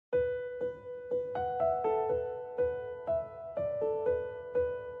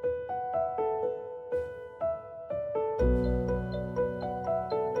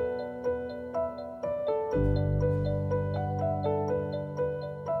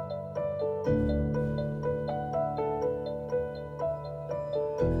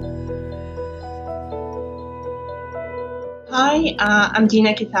Hi, I'm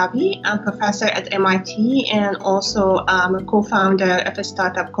Dina Katabi. I'm a professor at MIT and also I'm a co-founder of a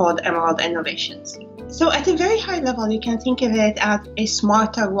startup called Emerald Innovations. So at a very high level, you can think of it as a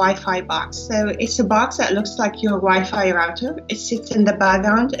smarter Wi-Fi box. So it's a box that looks like your Wi-Fi router. It sits in the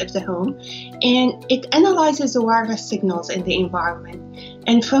background of the home and it analyzes the wireless signals in the environment.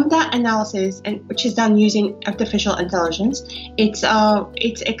 And from that analysis, which is done using artificial intelligence,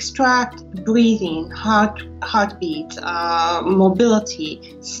 it extracts breathing, heartbeat,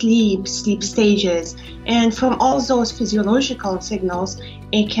 mobility, sleep stages, and from all those physiological signals,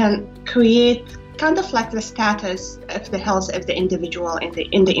 it can create kind of like the status of the health of the individual in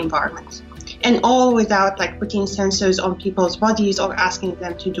the environment, and all without like putting sensors on people's bodies or asking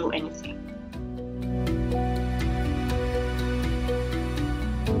them to do anything.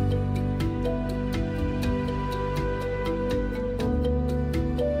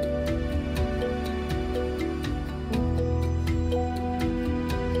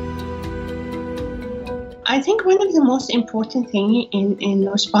 I think one of the most important things in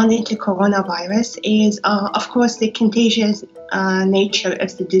responding to coronavirus is, of course, the contagious nature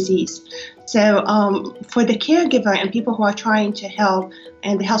of the disease. So for the caregiver and people who are trying to help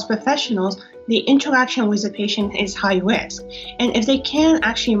and the health professionals, the interaction with the patient is high risk. And if they can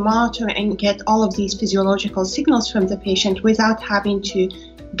actually monitor and get all of these physiological signals from the patient without having to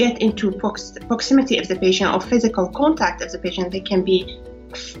get into proximity of the patient or physical contact of the patient, they can be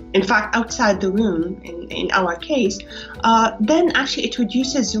in fact outside the room in our case, then actually it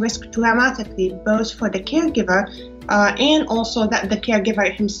reduces the risk dramatically, both for the caregiver and also that the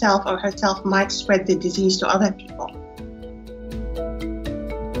caregiver himself or herself might spread the disease to other people.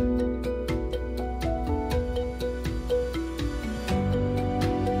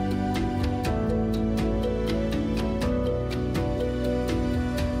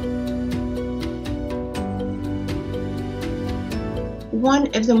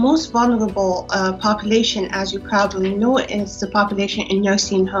 One of the most vulnerable population, as you probably know, is the population in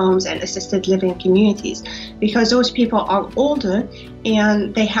nursing homes and assisted living communities, because those people are older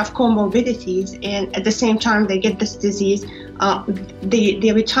and they have comorbidities, and at the same time they get this disease.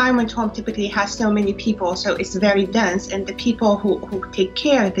 The retirement home typically has so many people, so it's very dense, and the people who take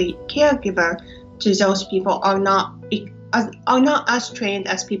care, the caregiver to those people are not as trained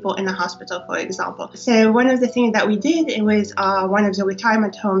as people in a hospital, for example. So one of the things that we did, it was one of the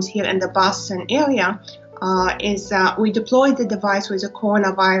retirement homes here in the Boston area, is that we deployed the device with the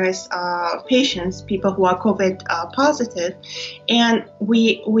coronavirus patients, people who are COVID positive, and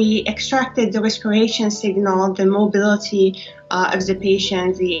we extracted the respiration signal, the mobility of the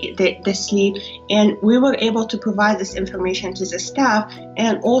patient, the sleep, and we were able to provide this information to the staff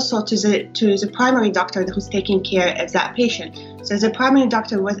and also to the primary doctor who's taking care of that patient. So the primary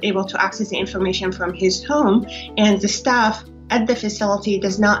doctor was able to access the information from his home, and the staff at the facility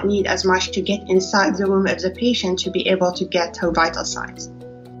does not need as much to get inside the room of the patient to be able to get her vital signs.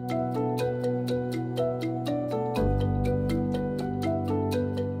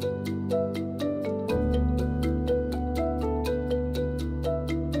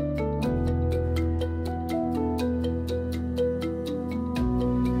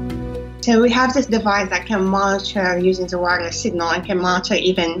 So we have this device that can monitor using the wireless signal and can monitor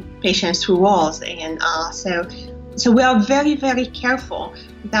even patients through walls, and so we are very, very careful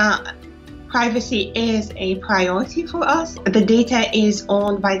that privacy is a priority for us. The data is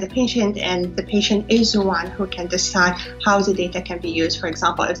owned by the patient, and the patient is the one who can decide how the data can be used. For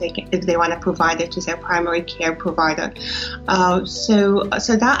example, if they want to provide it to their primary care provider. So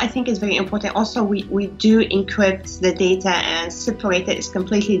that I think is very important. Also, we do encrypt the data and separate it. It's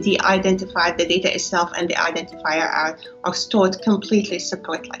completely de-identified. The data itself and the identifier are stored completely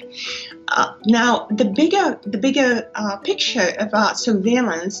separately. Now, the bigger picture about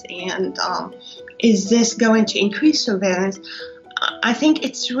surveillance and is this going to increase surveillance? I think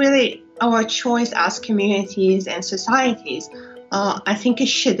it's really our choice as communities and societies. I think it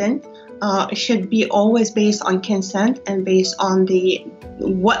shouldn't. It should be always based on consent and based on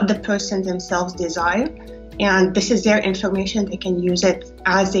what the person themselves desire. And this is their information. They can use it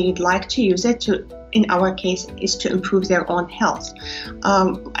as they'd like to use it to. In our case, is to improve their own health.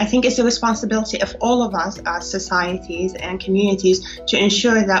 I think it's the responsibility of all of us as societies and communities to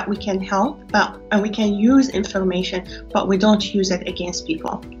ensure that we can help and we can use information, but we don't use it against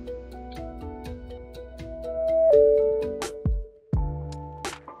people.